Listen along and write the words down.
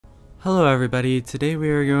Hello everybody, today we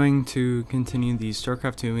are going to continue the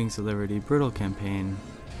StarCraft 2 Wings of Liberty Brutal campaign.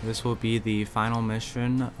 This will be the final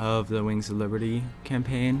mission of the Wings of Liberty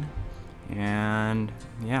campaign, and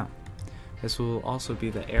yeah, this will also be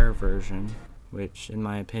the air version, which in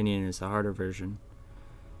my opinion is the harder version.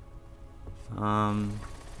 And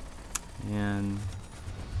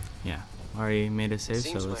yeah, already made a save,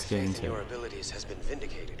 so let's get into it. Your abilities has been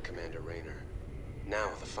vindicated, Commander Rayner. Now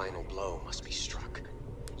the final blow must be struck.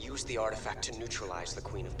 Use the artifact to neutralize the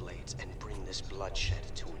Queen of Blades and bring this bloodshed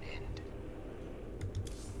to an end.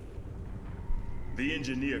 The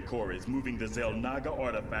Engineer Corps is moving the Zelnaga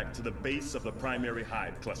artifact to the base of the primary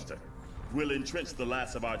hive cluster. We'll entrench the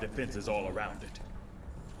last of our defenses all around it.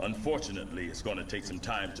 Unfortunately, it's going to take some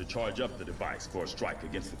time to charge up the device for a strike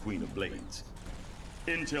against the Queen of Blades.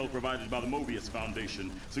 Intel provided by the Mobius Foundation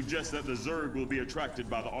suggests that the Zerg will be attracted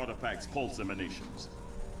by the artifact's pulse emanations.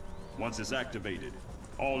 Once it's activated,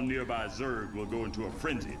 all nearby Zerg will go into a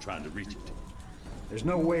frenzy trying to reach it. There's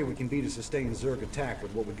no way we can beat a sustained Zerg attack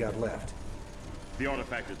with what we've got left. The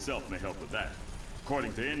artifact itself may help with that.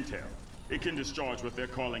 According to Intel, it can discharge what they're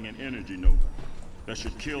calling an energy nova that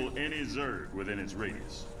should kill any Zerg within its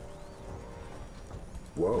radius.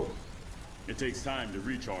 Whoa. It takes time to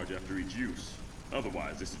recharge after each use.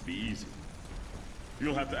 Otherwise, this would be easy.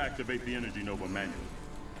 You'll have to activate the energy nova manually.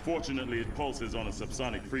 Fortunately, it pulses on a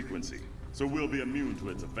subsonic frequency, so we'll be immune to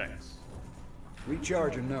its effects.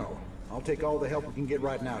 Recharge or no, I'll take all the help we can get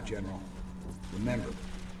right now, General. Remember,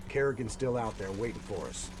 Kerrigan's still out there waiting for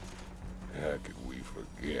us. How could we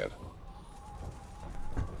forget?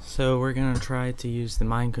 So we're gonna try to use the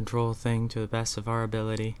mind control thing to the best of our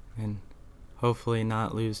ability and hopefully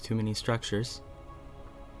not lose too many structures.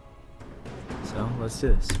 So let's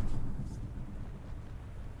do this.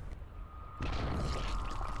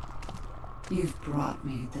 You've brought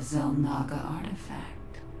me the Zelnaga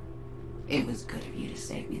artifact. It was good of you to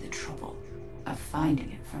save me the trouble of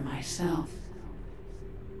finding it for myself.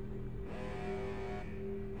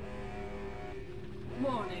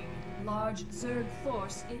 Warning. Large Zerg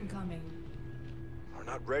force incoming. We're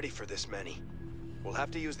not ready for this many. We'll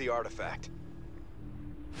have to use the artifact.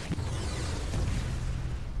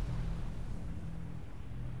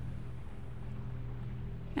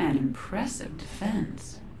 An impressive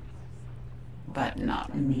defense, but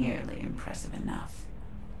not nearly impressive enough.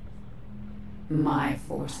 My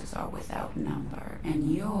forces are without number,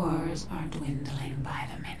 and yours are dwindling by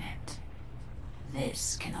the minute.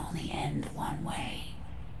 This can only end one way.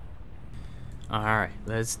 Alright,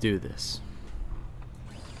 let's do this.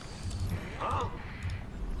 Huh?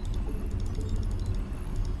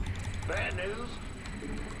 Bad news?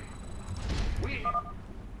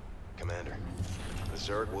 Commander, the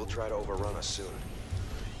Zerg will try to overrun us soon.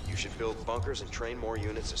 You should build bunkers and train more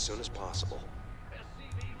units as soon as possible.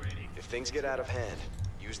 If things get out of hand,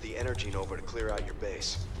 use the energy nova to clear out your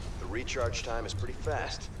base. The recharge time is pretty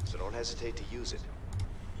fast, so don't hesitate to use it.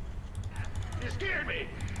 You scared me!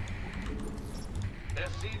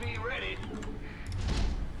 SCV ready.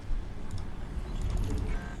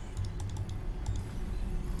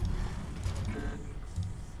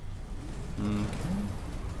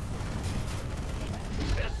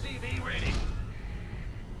 SCV ready.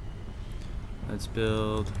 Let's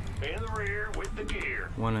build In the rear with the gear.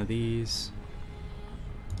 one of these.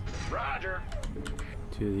 Roger.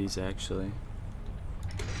 Two of these actually.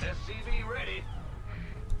 SCV ready.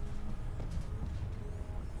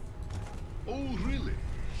 Oh, really?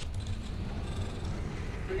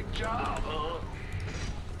 Big job, huh?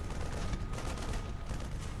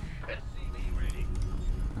 SCV ready.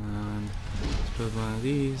 And let's build one of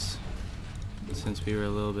these. Since we were a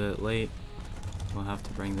little bit late, we'll have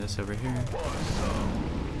to bring this over here.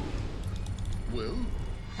 Well,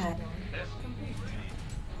 SCV ready.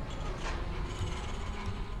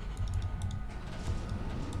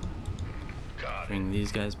 Got it. Bring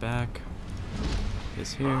these guys back.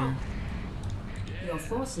 This here. Your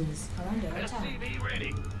forces are under attack. SCV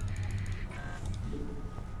ready.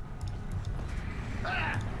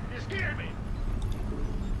 Ah! You scared me!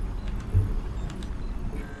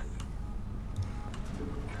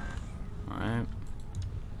 Alright.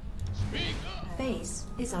 Base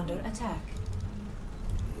is under attack.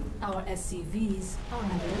 Our SCVs are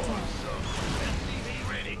under attack. SCV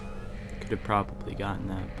ready. Could have probably gotten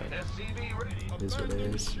that, but SCV ready. it is what it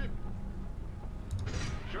is.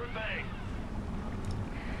 Sure thing.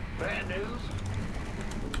 Bad news.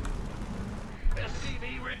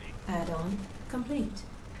 SCV ready. Add-on complete.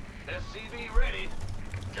 SCV ready.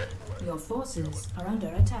 Your forces are under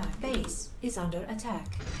attack. Base is under attack.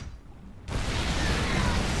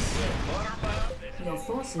 Your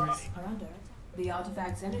forces are under attack. The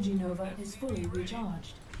artifact's energy nova is fully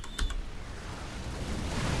recharged.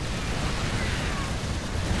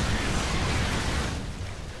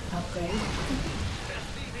 Upgrade.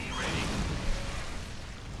 SCV ready.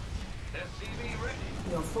 SCV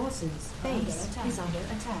ready. Your forces base is under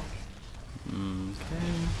attack.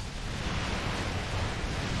 Okay.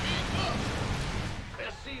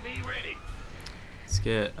 SCV ready. Let's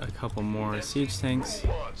get a couple more siege tanks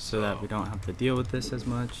so that we don't have to deal with this as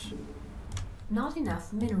much. Not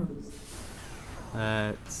enough minerals.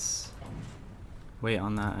 Let's wait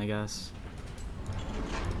on that, I guess.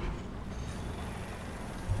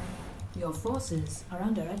 Your forces are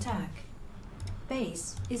under attack.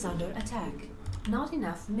 Base is under attack. Not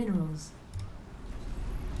enough minerals.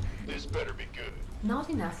 This better be good. Not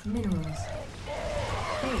enough minerals.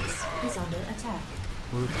 Base is under attack.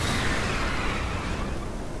 Whoops.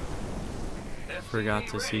 Forgot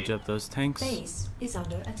to siege up those tanks. Base is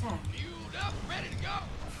under attack.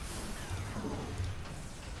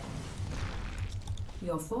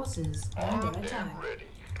 Your forces are under attack. Ready.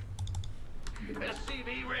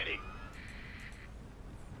 SCV ready.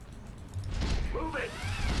 Move it.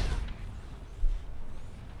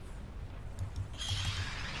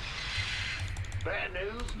 Bad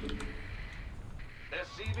news.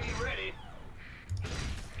 SCV ready.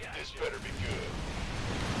 This better be good.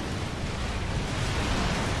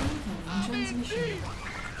 Incoming transmission.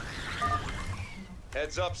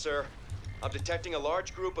 Heads up, sir. I'm detecting a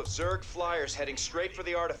large group of Zerg flyers heading straight for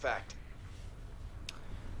the artifact.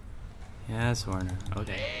 Yes, Warner.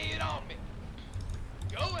 Okay. Lay it on me.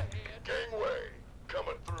 Go ahead. Gangway,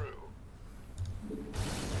 coming through.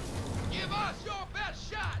 Give us your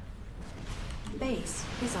best shot. Base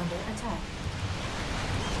is under attack.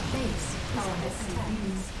 Base is Our under attack.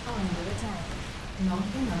 SCVs are under attack. Not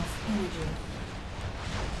enough energy.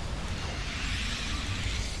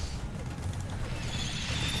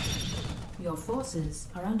 Your forces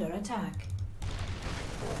are under attack.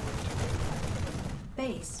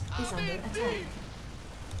 Base is under attack.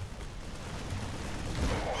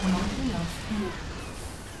 Not enough energy.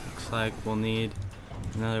 Looks like we'll need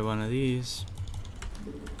another one of these.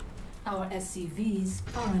 Our SCVs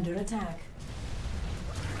are under attack.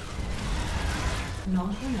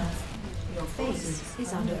 Not enough. Your base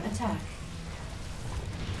is under attack.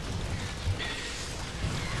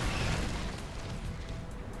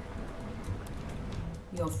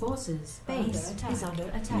 Your forces base is under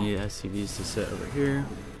attack. Need SCVs to sit over here.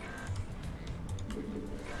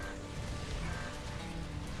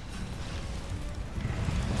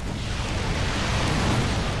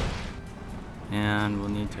 And we'll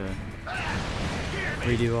need to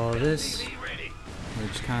redo all of this,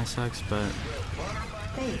 which kind of sucks, but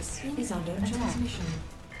Base is under attack.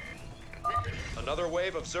 Another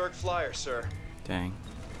wave of Zerg flyers, sir. dang,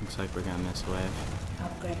 looks like we're gonna miss a wave.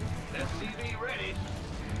 Upgrade. SCV ready.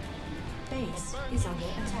 Base is under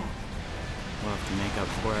attack. We'll have to make up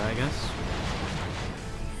for it, I guess.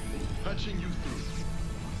 Punching you through.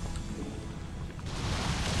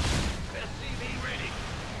 SCV ready.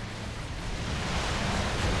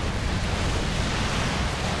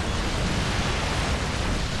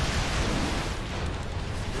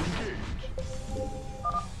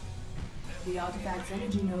 The artifact's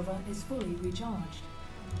energy nova is fully recharged.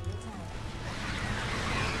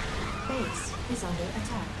 Base is under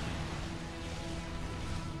attack.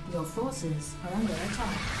 Your forces are under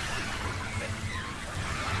attack.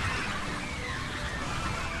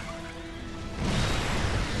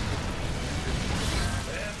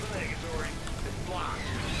 That's negatory. It's blocked.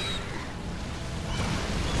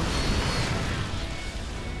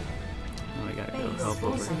 Now we gotta go Base help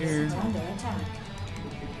over forces here. are under attack.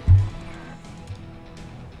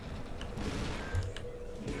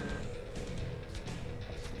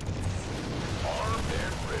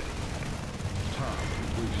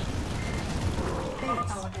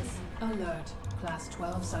 Alert. Class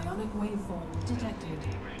 12 psionic waveform detected.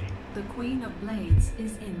 The Queen of Blades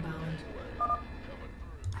is inbound.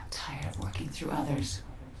 I'm tired of working through others.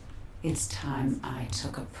 It's time I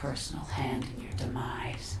took a personal hand in your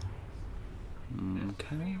demise.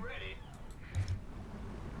 Okay.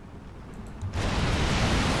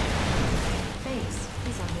 Base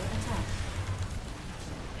is under attack.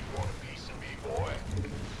 You want a piece of me, boy?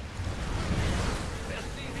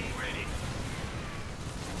 SCV ready.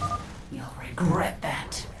 You'll regret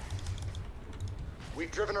that.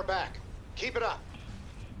 We've driven her back. Keep it up.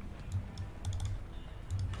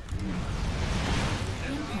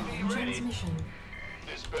 Incoming transmission.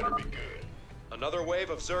 This better be good. Another wave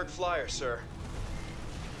of Zerg flyers, sir.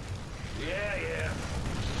 Yeah.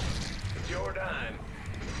 It's your dime.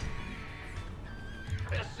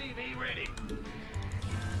 SCV ready.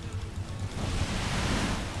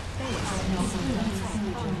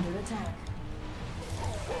 Under attack.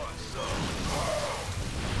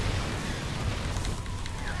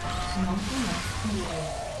 Not enough energy.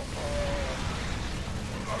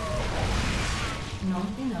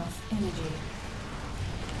 Not enough energy.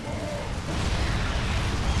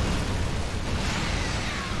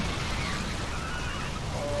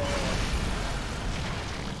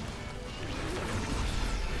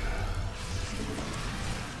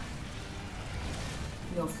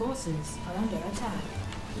 Your forces are under attack.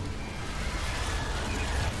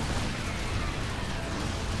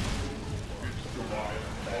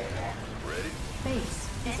 Base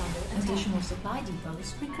is under attack. Additional supply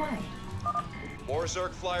depots required. More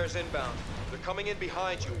Zerg flyers inbound. They're coming in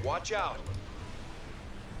behind you. Watch out.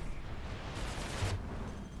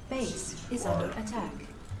 Base is under attack.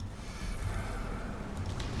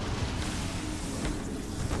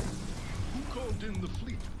 Who called in the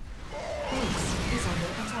fleet? Base is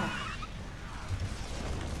under attack.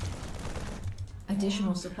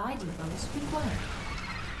 Additional supply depots required.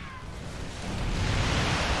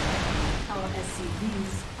 Our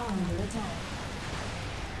SCVs are under attack.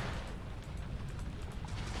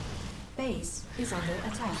 Base is under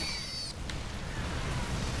attack.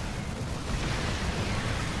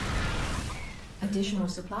 Additional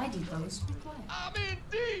supply depots required. I'm in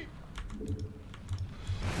deep!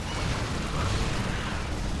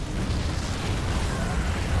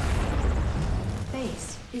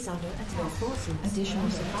 Base is under attack. Your forces. Additional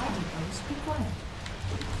supply depots required.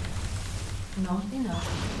 Not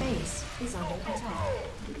enough. Base is under attack.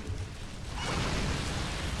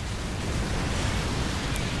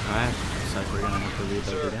 Alright, looks like we're gonna have to reload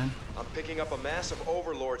Sir, again. I'm picking up a mass of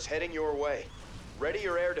overlords heading your way. Ready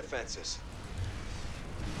your air defenses.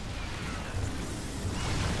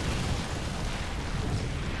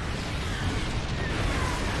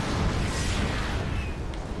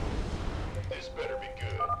 This better be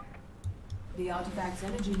good. The artifact's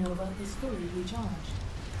energy nova is fully recharged.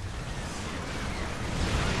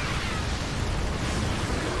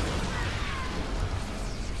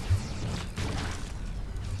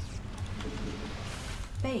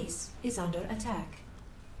 Base is under attack.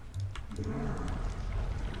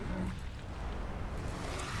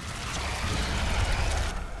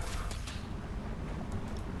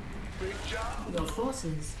 Big job. Your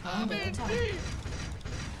forces are I'm under in attack. deep!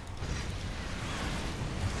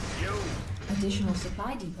 Yo, Additional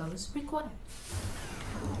supply depots required.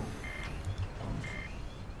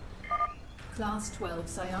 Class 12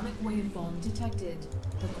 psionic waveform detected.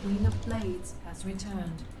 The Queen of Blades has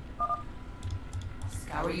returned.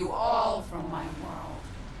 Scour you all from my world.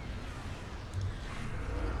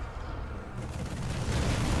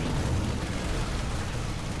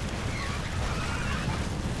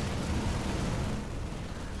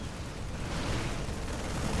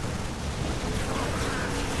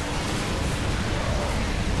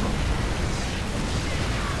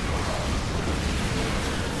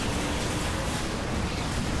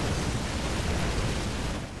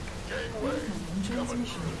 Incoming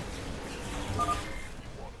transmission.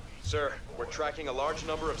 Sir, we're tracking a large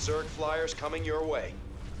number of Zerg flyers coming your way.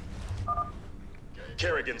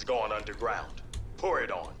 Kerrigan's gone underground. Pour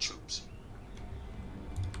it on, troops.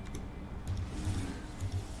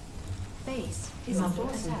 Base is under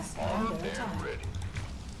attack. Under attack. Ready.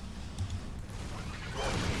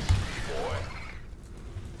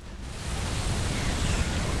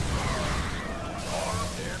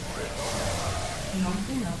 Not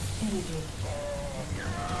enough energy.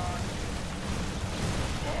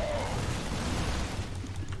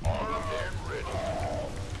 Armed and ready.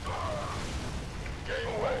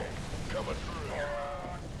 Gangway, coming through.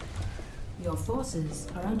 Your forces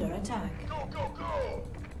are under attack. Go, go, go!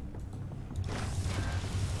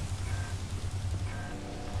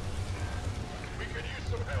 We could use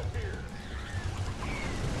some help here.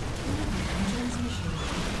 Incoming transmission.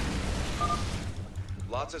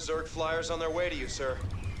 Lots of Zerg flyers on their way to you, sir.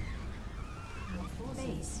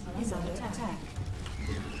 Base is under attack.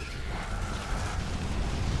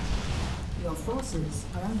 Your forces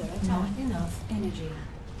are under attack. Not enough energy.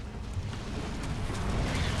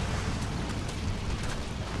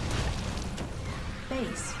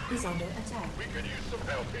 Base is under attack. We could use some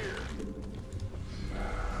help here.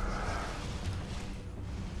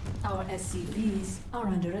 Our SCVs are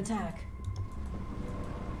under attack.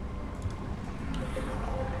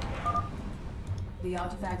 The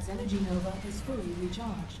artifact's energy nova is fully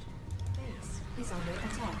recharged. Base is under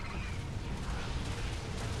attack.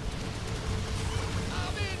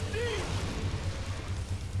 I'm in deep!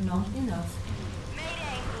 Not enough.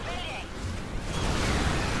 Mayday! Mayday!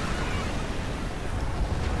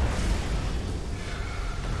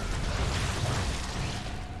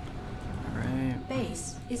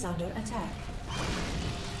 Base is under attack.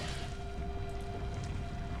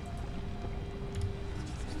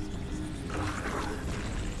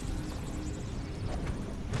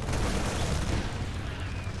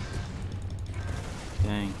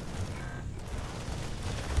 Dang.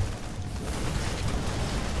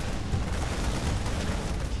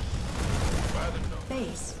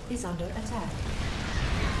 Base is under attack.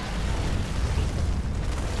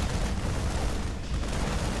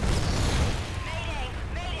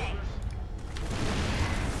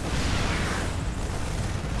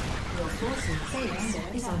 Your forces base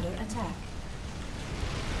is under attack.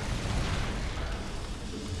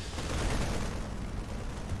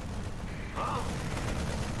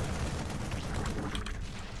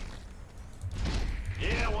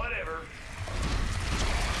 Yeah, whatever.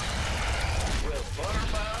 We'll butter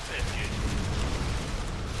my biscuit.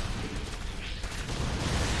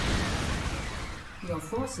 Your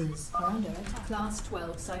forces are under attack. Class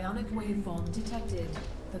 12 psionic waveform detected.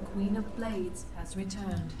 The Queen of Blades has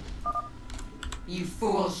returned. You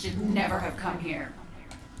fools should never have come here.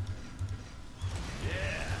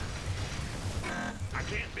 Yeah. I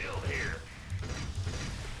can't build here.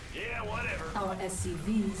 Yeah, whatever. Our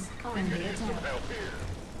SCVs are under attack. Help here.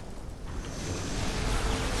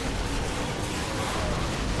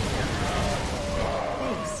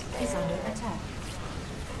 Base is under attack.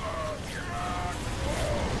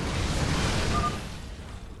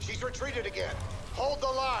 She's retreated again. Hold the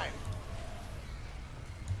line.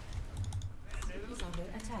 Is under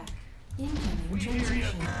attack. Incoming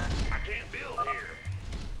transmission. I can't build here.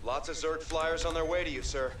 Lots of Zerg flyers on their way to you,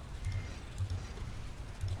 sir.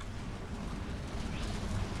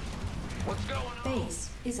 What's going on? Base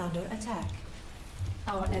is under attack.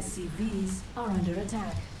 Our SCVs are under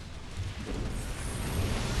attack.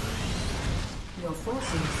 Your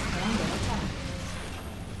forces are under attack.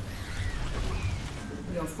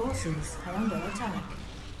 Your forces are under attack.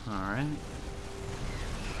 Alright.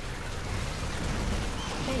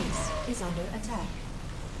 Base is under attack.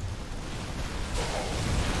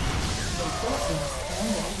 Your forces are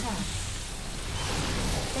under attack.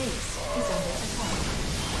 Base is under attack.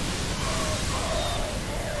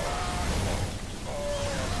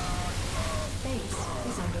 Base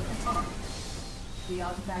is under attack. The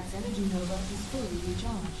artifact's energy nova is fully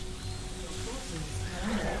recharged. Your forces are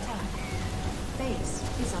under attack. Base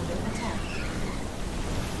is under attack.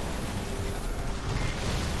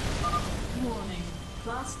 Warning.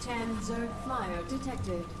 Class 10 Zerg flyer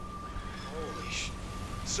detected. Holy sh...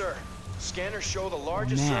 Sir, scanners show the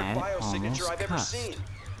largest Matt Zerg biosignature almost I've ever cussed. seen.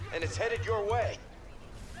 And it's headed your way.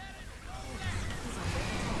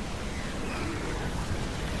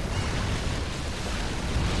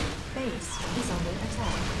 Base is under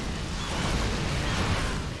attack.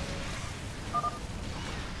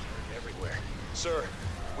 Everywhere. Sir,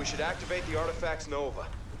 we should activate the artifact's nova.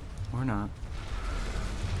 Or not.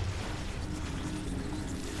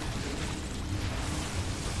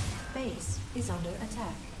 Base is under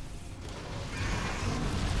attack.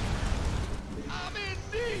 I'm in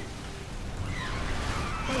deep.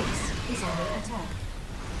 Base is under attack.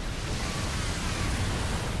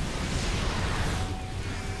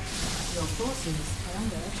 Your forces are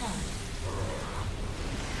under attack.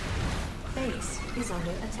 Base is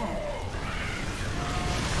under attack.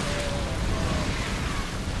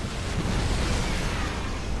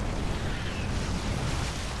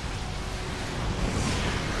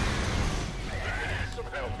 Need some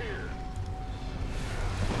help here.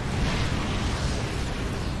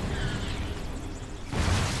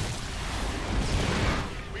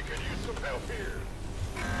 We could use some help here.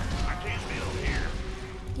 I can't build here.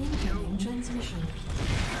 Incoming transmission.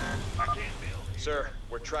 I can't build here. Sir,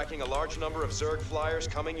 we're tracking a large number of Zerg flyers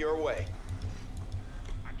coming your way.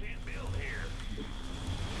 I can't build here.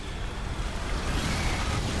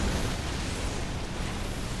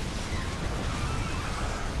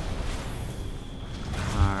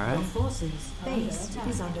 Your Alright. forces base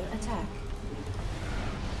is under attack.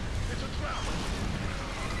 It's a trap.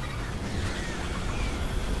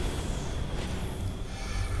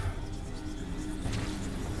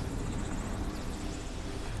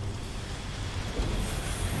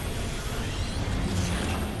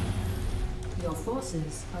 Your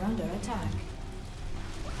forces are under attack.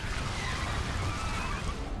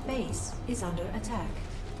 Base is under attack.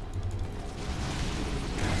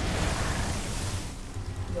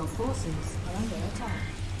 Your forces are under attack.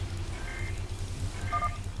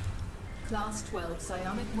 Class 12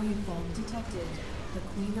 psionic waveform detected. The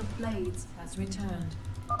Queen of Blades has returned.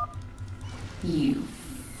 You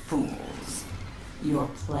fools. You're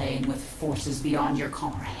playing with forces beyond your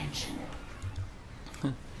comprehension.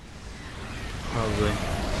 Probably.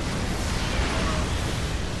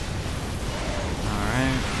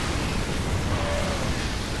 Alright.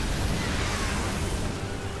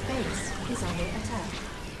 Base is under attack.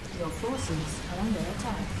 Your forces are under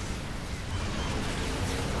attack.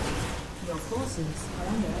 Your forces are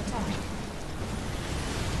under attack.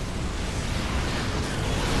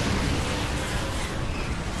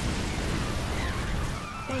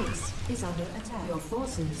 Base is under attack. Your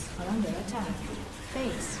forces are under attack.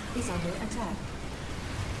 Base is under attack.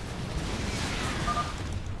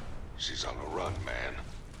 She's on the run, man.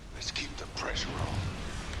 Let's keep the pressure on.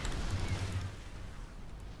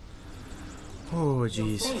 Oh, Your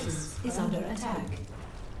jeez. forces is under attack.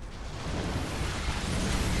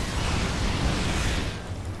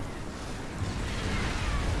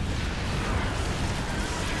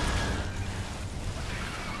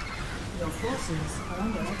 Your forces are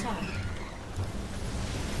under attack.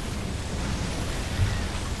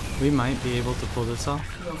 We might be able to pull this off.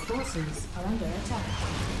 Your forces are under attack.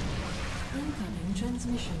 Incoming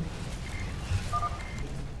transmission.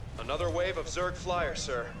 Another wave of Zerg flyers,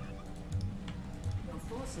 sir. Your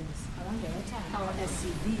forces are under attack. Our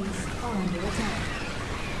SCVs are under attack.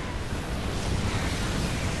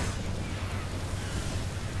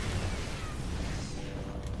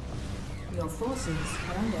 Your forces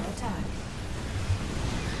are under attack.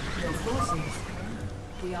 Your forces.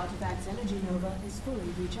 The artifact's energy nova is fully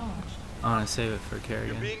recharged. I want to save it for You're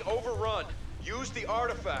Kerrigan. being overrun. Use the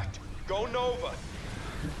artifact. Go Nova.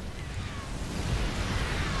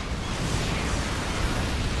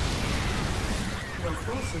 Your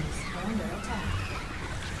forces are under attack.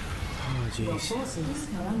 Oh, Your jeez. forces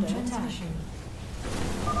are under attack.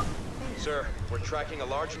 Sir, we're tracking a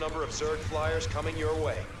large number of Zerg flyers coming your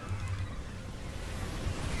way.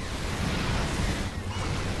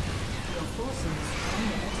 Your forces are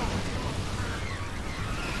under attack.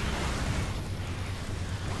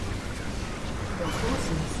 Your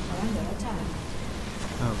forces are under attack.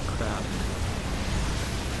 Oh, crap.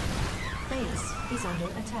 Base is under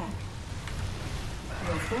attack.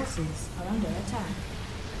 Your forces are under attack.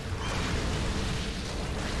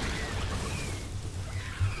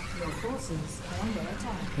 Your forces are under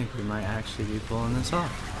attack. I think we might actually be pulling this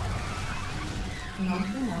off. Not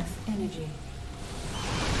enough energy.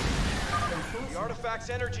 Your The forces artifact's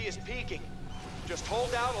energy is peaking. Just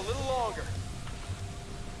hold out a little longer.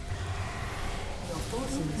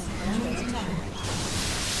 are under attack.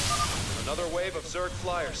 Another wave of Zerg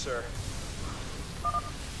flyers, sir.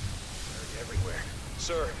 Zerg everywhere.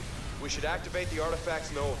 Sir, we should activate the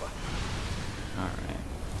artifact's Nova. Alright.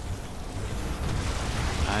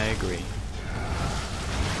 I agree.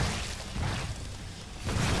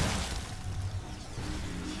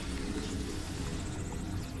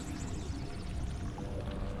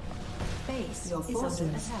 Base Your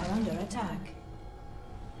forces are under attack.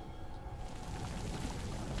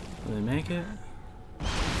 Will they make it?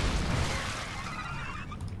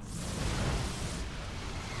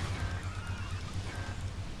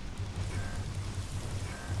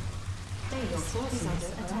 Base Your forces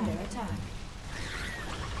are under attack.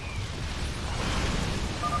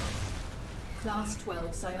 Class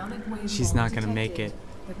 12 psionic wave. She's not gonna make it.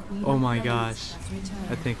 Oh my gosh.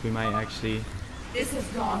 I think we might actually. This has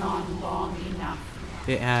gone on long enough.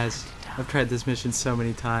 It has. I've tried this mission so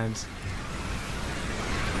many times.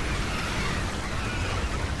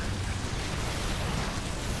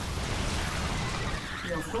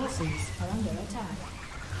 Your forces are under attack.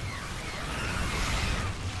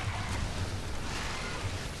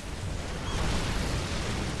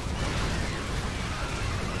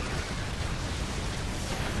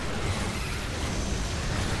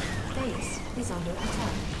 Base is under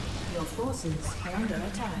attack. Your forces are under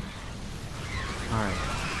attack. Alright.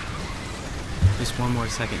 Just one more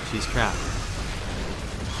second. She's trapped.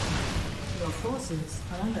 Your forces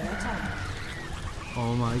are under attack.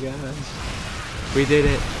 Oh my gosh. We did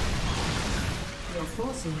it. Your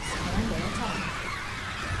forces are under attack.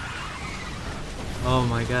 Oh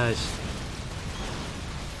my gosh.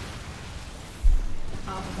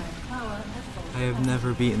 Artifact power at full I have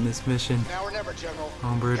never beaten this mission. Now or never, General.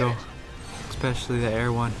 On brutal. Especially the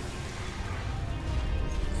air one.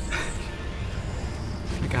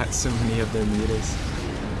 I got so many of their meters.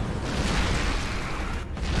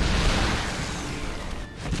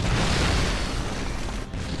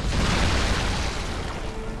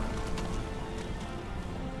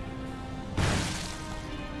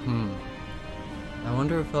 I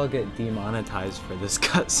wonder if I'll get demonetized for this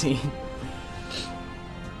cutscene.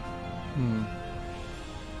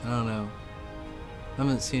 I don't know. I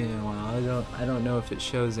haven't seen it in a while. I don't know if it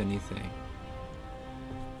shows anything.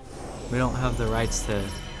 We don't have the rights to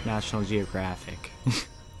National Geographic.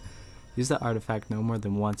 Use the artifact no more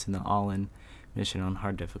than once in the all-in mission on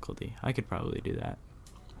hard difficulty. I could probably do that.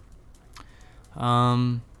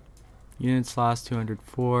 Units lost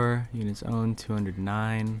 204, units owned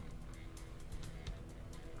 209.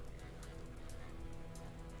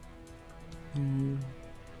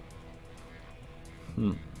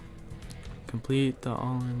 Complete the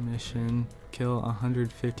all-in mission. Kill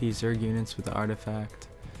 150 Zerg units with the artifact.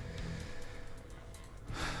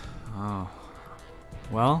 Oh.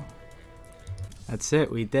 Well, that's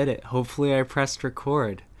it. We did it. Hopefully I pressed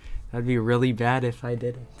record. That'd be really bad if I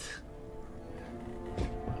didn't.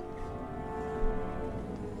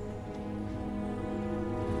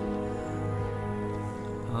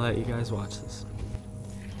 I'll let you guys watch this.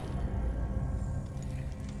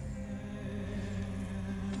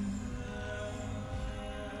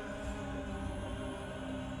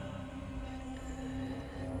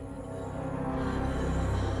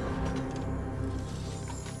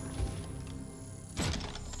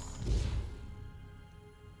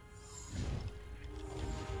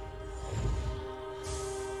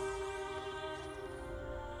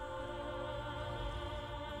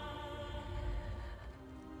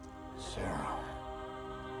 Sarah.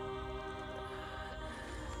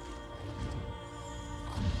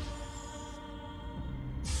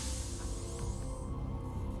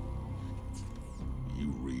 You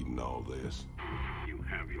reading all this? You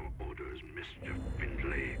have your orders, Mr.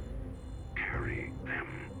 Findlay. Carry them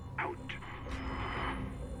out.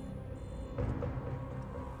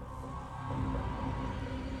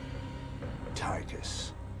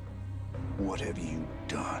 Titus, what have you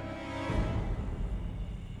done?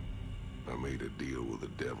 I made a deal with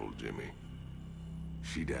the devil, Jimmy.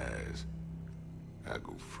 She dies, I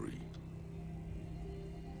go free.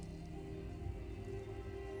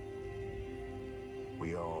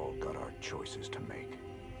 We all got our choices to make.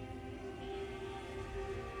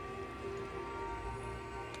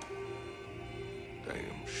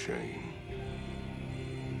 Damn shame.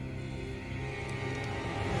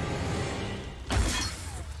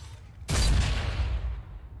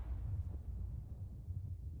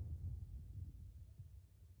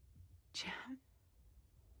 Jim?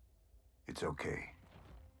 It's okay.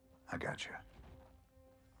 I got you.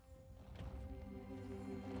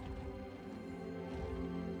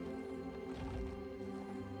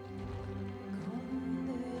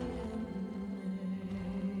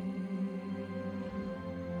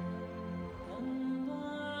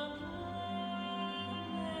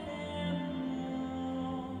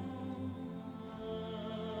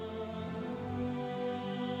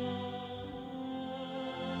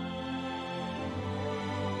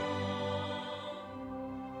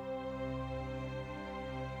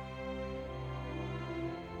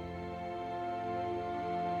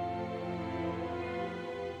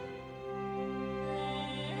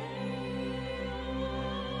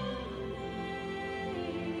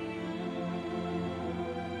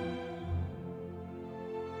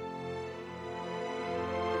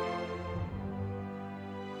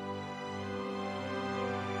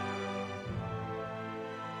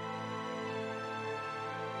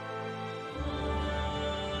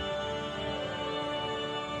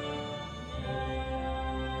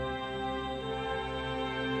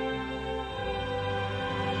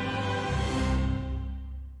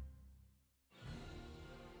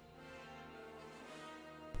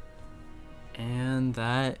 And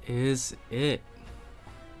that is it.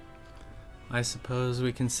 I suppose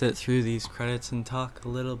we can sit through these credits and talk a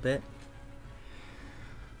little bit.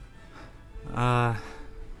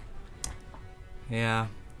 Yeah,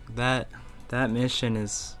 that mission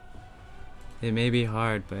is, it may be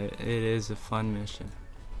hard, but it is a fun mission.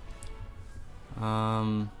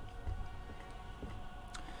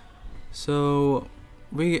 So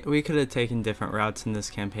we could have taken different routes in this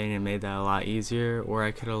campaign and made that a lot easier, or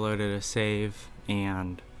I could have loaded a save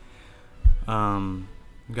and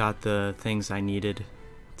got the things I needed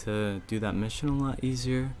to do that mission a lot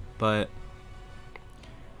easier, but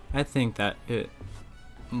I think that it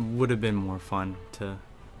would have been more fun to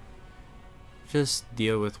just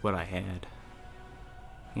deal with what I had.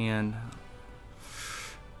 And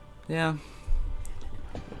yeah,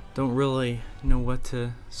 don't really know what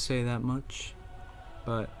to say that much,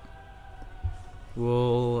 but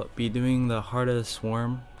we'll be doing the Heart of the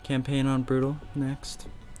Swarm campaign on Brutal next.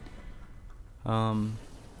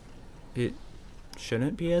 It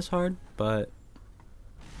shouldn't be as hard, but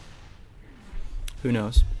who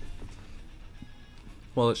knows?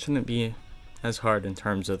 Well, it shouldn't be as hard in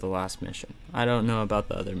terms of the last mission. I don't know about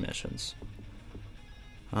the other missions.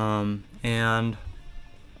 And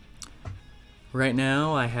right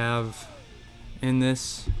now I have in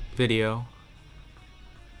this video,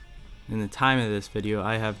 in the time of this video,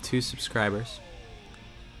 I have 2 subscribers.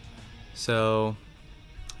 So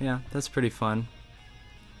yeah, that's pretty fun.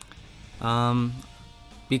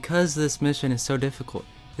 Because this mission is so difficult,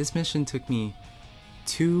 this mission took me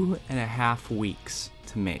 2.5 weeks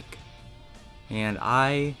to make, and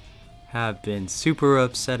I have been super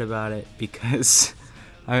upset about it because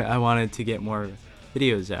I wanted to get more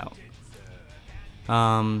videos out,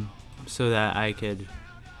 so that I could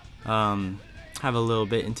have a little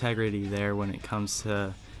bit integrity there when it comes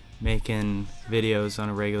to making videos on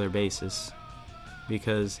a regular basis.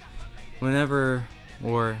 Because whenever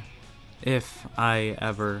or if I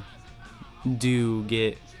ever do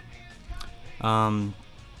get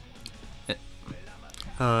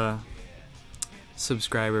a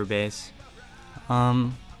subscriber base,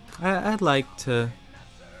 I'd like to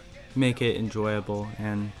make it enjoyable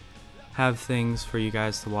and have things for you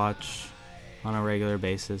guys to watch on a regular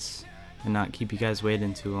basis and not keep you guys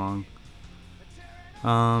waiting too long.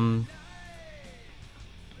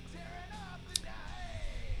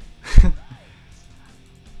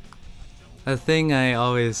 A thing I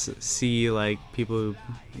always see, like, people who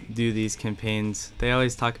do these campaigns, they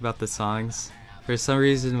always talk about the songs. For some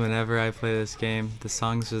reason, whenever I play this game, the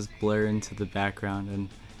songs just blur into the background,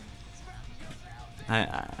 and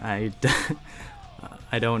I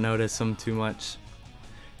don't notice them too much.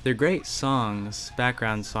 They're great songs,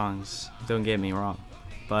 background songs, don't get me wrong,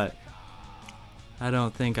 but I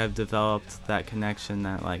don't think I've developed that connection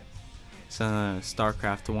that, like, some of the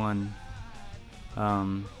StarCraft 1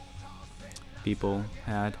 people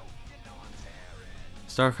had.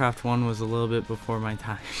 StarCraft 1 was a little bit before my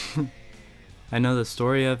time. I know the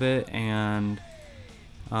story of it, and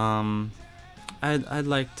I'd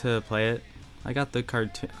like to play it. I bought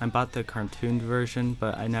the cartoon version,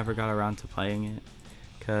 but I never got around to playing it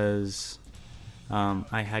because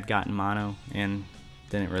I had gotten mono and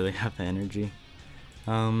didn't really have the energy.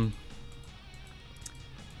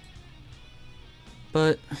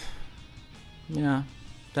 But yeah,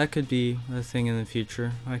 that could be a thing in the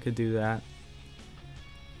future. I could do that.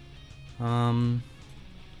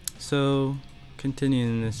 So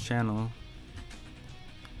continuing this channel,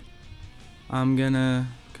 I'm gonna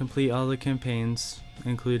complete all the campaigns,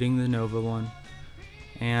 including the Nova one,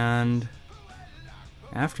 and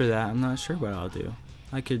after that I'm not sure what I'll do.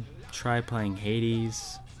 I could try playing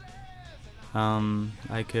Hades.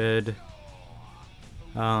 I could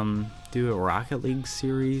do a Rocket League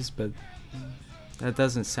series, but that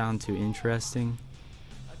doesn't sound too interesting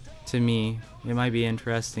to me. It might be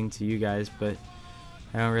interesting to you guys, but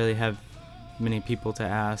I don't really have many people to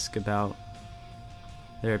ask about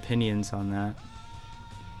their opinions on that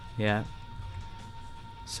yet.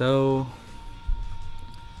 So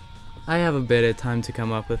I have a bit of time to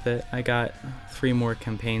come up with it. I got 3 more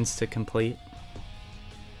campaigns to complete.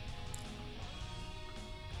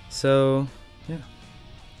 So yeah,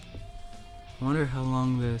 I wonder how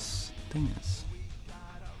long this thing is.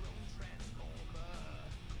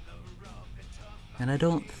 And I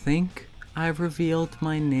don't think I've revealed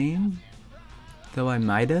my name, though I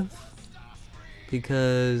might have,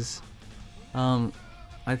 because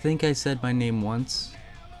I think I said my name once,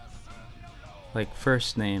 like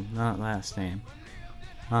first name, not last name,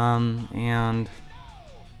 and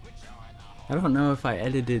I don't know if I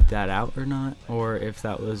edited that out or not, or if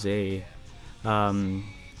that was a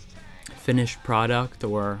finished product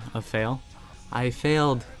or a fail. I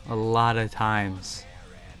failed a lot of times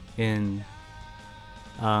in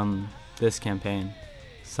this campaign.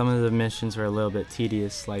 Some of the missions were a little bit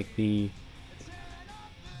tedious, like the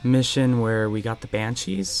mission where we got the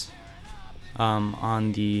Banshees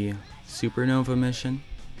on the Supernova mission.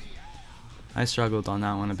 I struggled on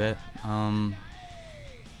that one a bit. I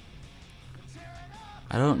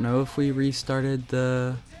don't know if we restarted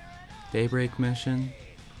the Daybreak mission,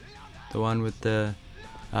 the one with the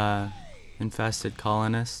infested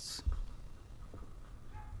colonists.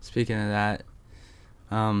 Speaking of that,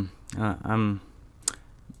 I'm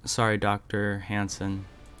sorry, Dr. Hansen.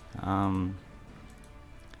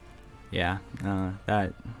 Yeah,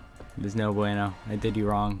 that is no bueno. I did you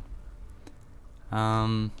wrong.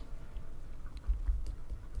 Yeah.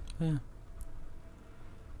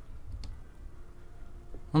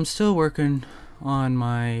 I'm still working on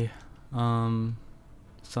my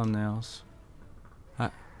thumbnails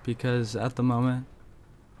because at the moment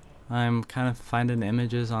I'm kind of finding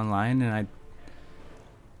images online, and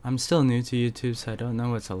I'm still new to YouTube, so I don't know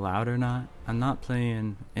what's allowed or not. I'm not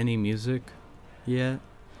playing any music yet,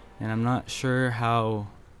 and I'm not sure how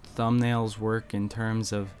thumbnails work in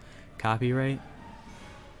terms of copyright.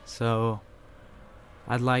 So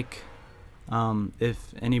I'd like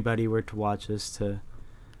if anybody were to watch this, to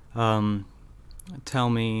tell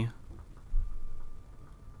me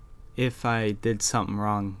if I did something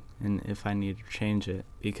wrong and if I need to change it,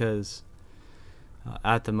 because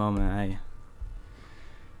at the moment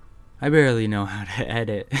I barely know how to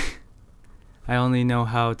edit. I only know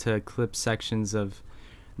how to clip sections of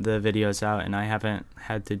the videos out, and I haven't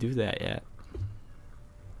had to do that yet.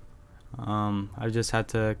 I've just had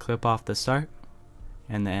to clip off the start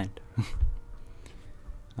and the end.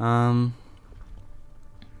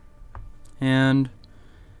 And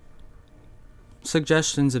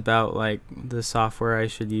suggestions about like the software I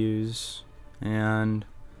should use, and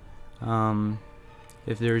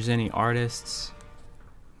if there's any artists.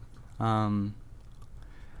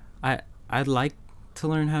 I'd like to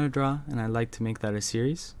learn how to draw, and I'd like to make that a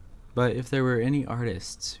series. But if there were any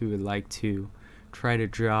artists who would like to try to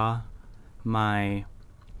draw my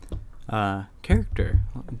character,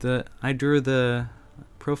 I drew the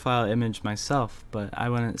profile image myself, but I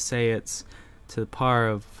wouldn't say it's to the par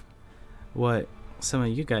of what some of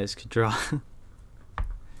you guys could draw.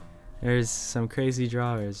 There's some crazy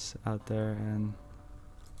drawers out there, and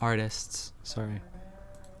artists, sorry.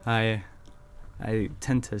 I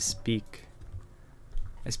tend to speak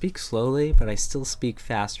slowly, but I still speak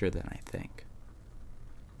faster than I think.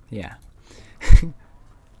 Yeah.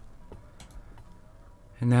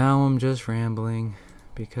 And now I'm just rambling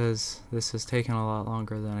because this has taken a lot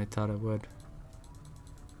longer than I thought it would.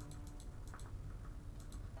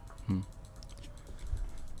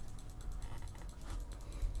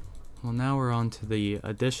 Well, now we're on to the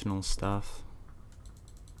additional stuff.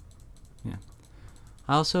 Yeah.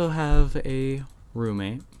 I also have a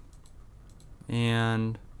roommate,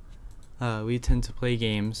 and we tend to play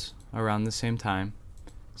games around the same time.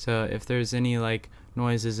 So if there's any like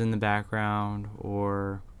noises in the background,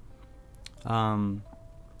 or I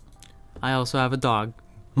also have a dog.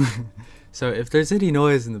 So if there's any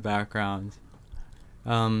noise in the background,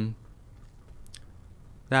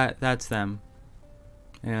 that's them.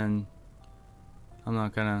 And I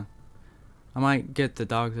might get the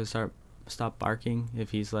dog to stop barking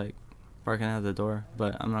if he's like barking at the door,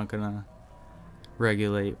 but I'm not gonna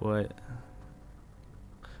regulate what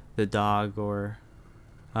the dog or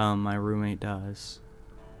my roommate does.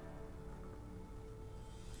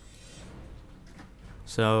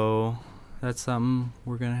 So that's something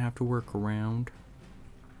we're gonna have to work around.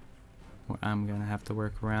 Or I'm gonna have to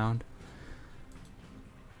work around.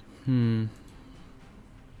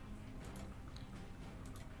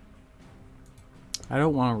 I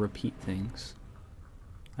don't want to repeat things.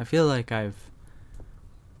 I feel like I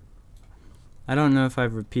don't know if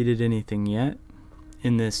I've repeated anything yet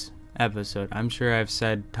in this episode. I'm sure I've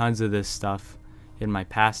said tons of this stuff in my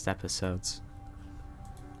past episodes.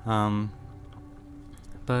 But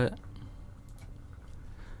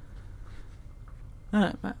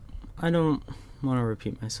I don't want to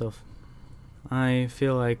repeat myself. I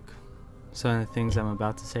feel like some of the things I'm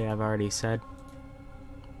about to say I've already said.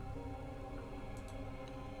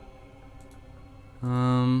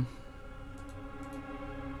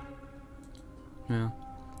 Yeah.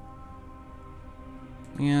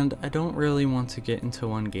 And I don't really want to get into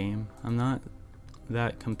one game. I'm not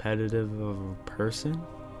that competitive of a person.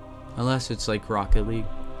 Unless it's like Rocket League.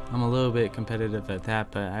 I'm a little bit competitive at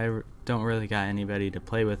that, but I don't really got anybody to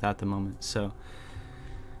play with at the moment. So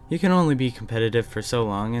you can only be competitive for so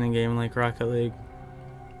long in a game like Rocket League.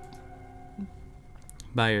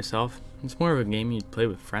 By yourself. It's more of a game you'd play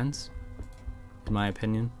with friends, in my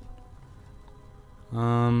opinion.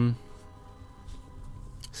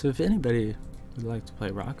 So if anybody would like to play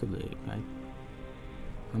Rocket League,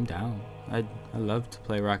 I'm down. I'd love to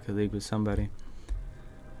play Rocket League with somebody.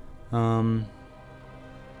 I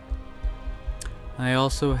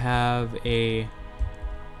also have a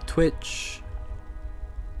Twitch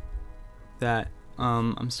that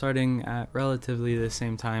I'm starting at relatively the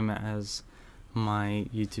same time as my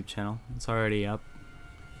YouTube channel. It's already up.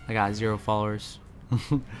 I got 0 followers.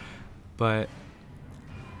 But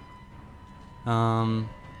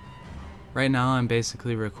right now I'm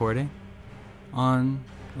basically recording on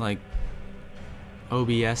like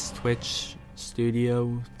OBS Twitch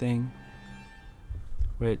studio thing,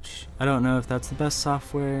 which I don't know if that's the best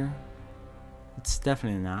software. It's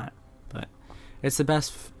definitely not, but it's the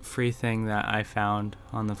best free thing that I found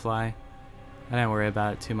on the fly. I didn't worry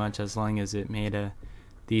about it too much as long as it made a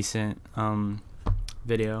decent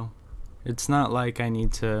video. It's not like I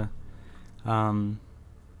need to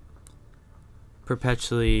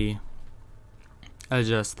perpetually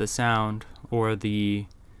adjust the sound or the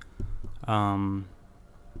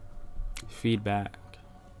feedback.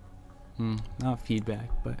 Not feedback,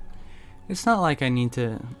 but it's not like I need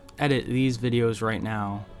to edit these videos right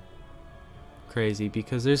now crazy,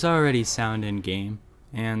 because there's already sound in game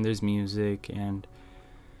and there's music, and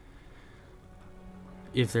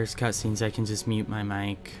if there's cutscenes I can just mute my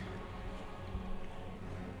mic.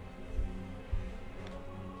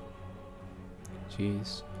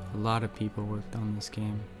 Jeez, a lot of people worked on this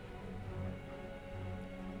game.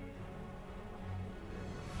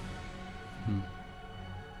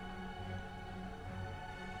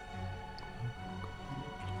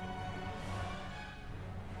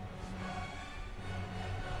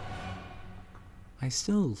 I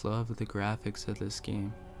still love the graphics of this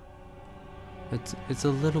game. It's a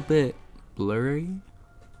little bit blurry,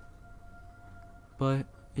 but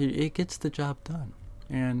it gets the job done,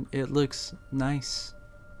 and it looks nice.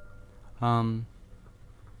 How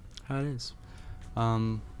it is.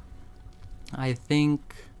 I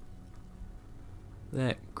think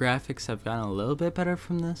that graphics have gotten a little bit better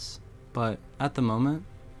from this, but at the moment,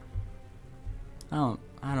 I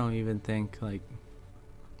don't even think, like,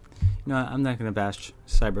 you know, I'm not gonna bash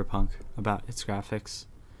Cyberpunk about its graphics.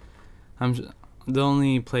 The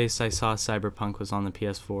only place I saw Cyberpunk was on the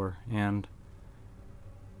PS4, and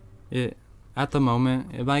at the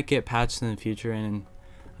moment it might get patched in the future, and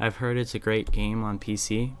I've heard it's a great game on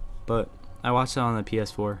PC, but I watched it on the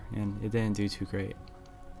PS4 and it didn't do too great.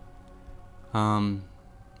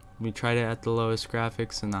 We tried it at the lowest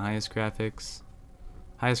graphics and the highest graphics.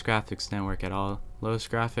 Highest graphics didn't work at all.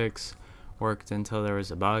 Lowest graphics worked until there was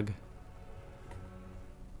a bug.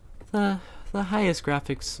 The highest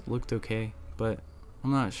graphics looked okay, but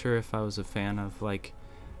I'm not sure if I was a fan of like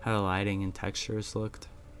how the lighting and textures looked.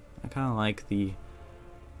 I kind of like the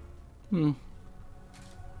I'm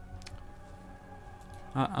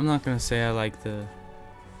not gonna say I like the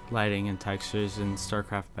lighting and textures in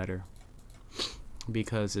StarCraft better,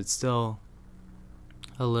 because it's still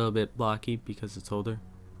a little bit blocky because it's older.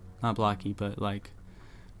 Not blocky, but like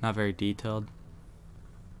not very detailed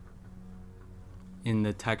in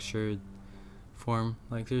the textured form.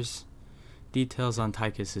 Like there's details on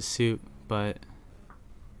Tychus' suit, but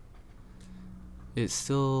it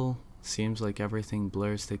still seems like everything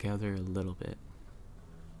blurs together a little bit.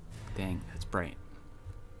 Dang, that's bright.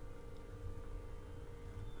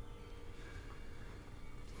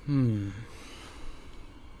 I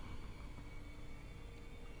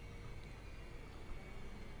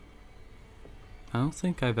don't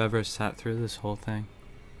think I've ever sat through this whole thing.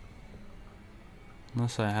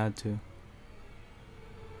 Unless I had to.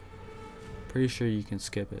 Pretty sure you can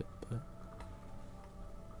skip it, but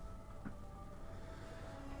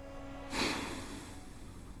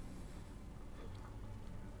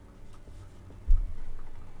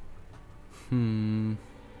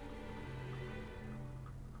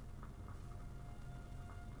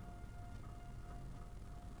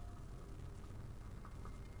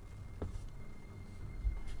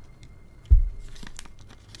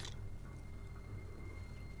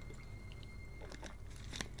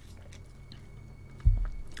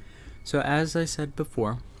So as I said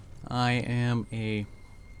before, I am a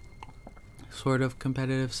sort of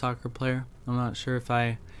competitive soccer player. I'm not sure if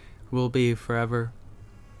I will be forever,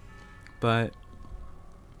 but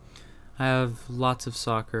I have lots of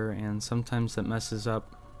soccer, and sometimes that messes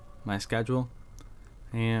up my schedule,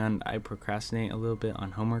 and I procrastinate a little bit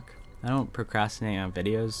on homework. I don't procrastinate on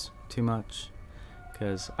videos too much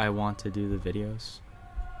because I want to do the videos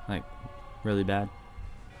like really bad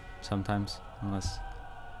sometimes, unless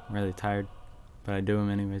I'm really tired, but I do them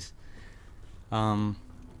anyways.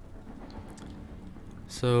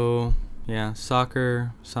 So yeah,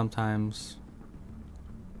 soccer sometimes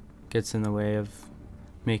gets in the way of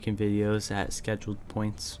making videos at scheduled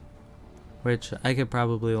points, which I could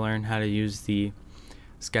probably learn how to use the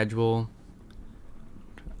schedule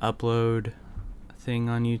upload thing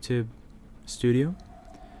on YouTube Studio.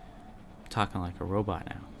 I'm talking like a robot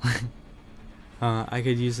now. I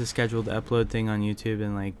could use the scheduled upload thing on YouTube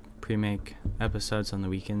and like pre-make episodes on the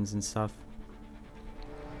weekends and stuff.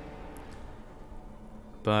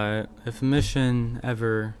 But if a mission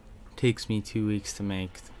ever takes me 2 weeks to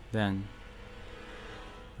make, then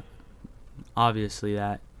obviously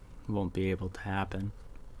that won't be able to happen,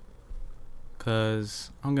 because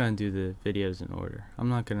I'm gonna do the videos in order. I'm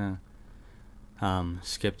not gonna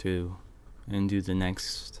skip through and do the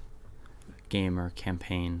next game or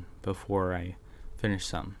campaign before I finish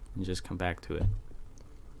something and just come back to it.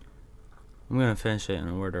 I'm gonna finish it in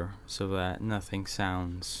order so that nothing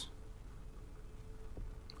sounds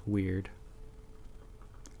weird.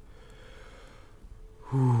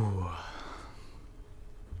 Whew.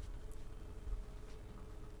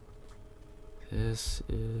 This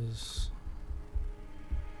is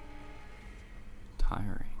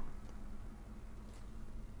Tiring.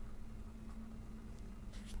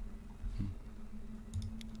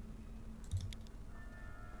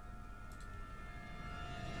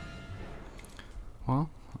 Well,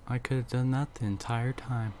 I could have done that the entire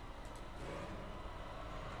time.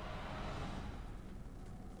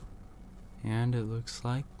 And it looks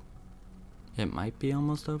like it might be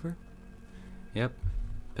almost over. Yep,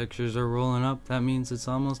 pictures are rolling up. That means it's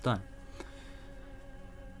almost done.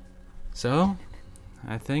 So,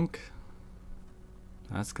 I think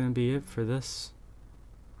that's gonna be it for this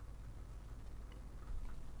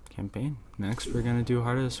campaign. Next, we're gonna do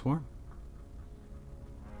Heart of the Swarm.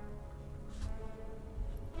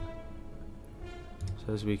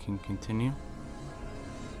 So as we can continue.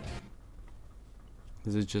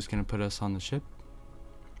 Is it just gonna put us on the ship?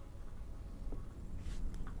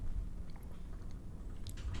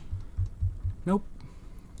 Nope.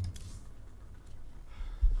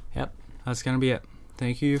 Yep, that's gonna be it.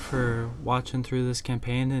 Thank you for watching through this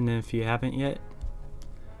campaign, and if you haven't yet,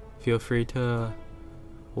 feel free to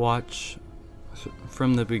watch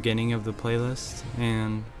from the beginning of the playlist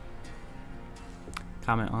and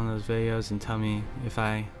comment on those videos and tell me if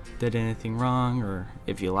I did anything wrong or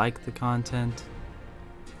if you like the content.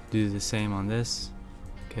 Do the same on this.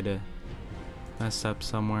 Could have messed up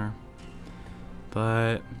somewhere,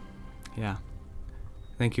 but yeah,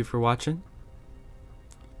 thank you for watching.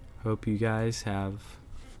 Hope you guys have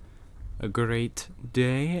a great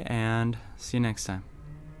day and see you next time.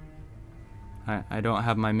 I don't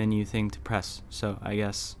have my menu thing to press, so I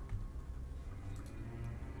guess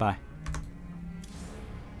bye.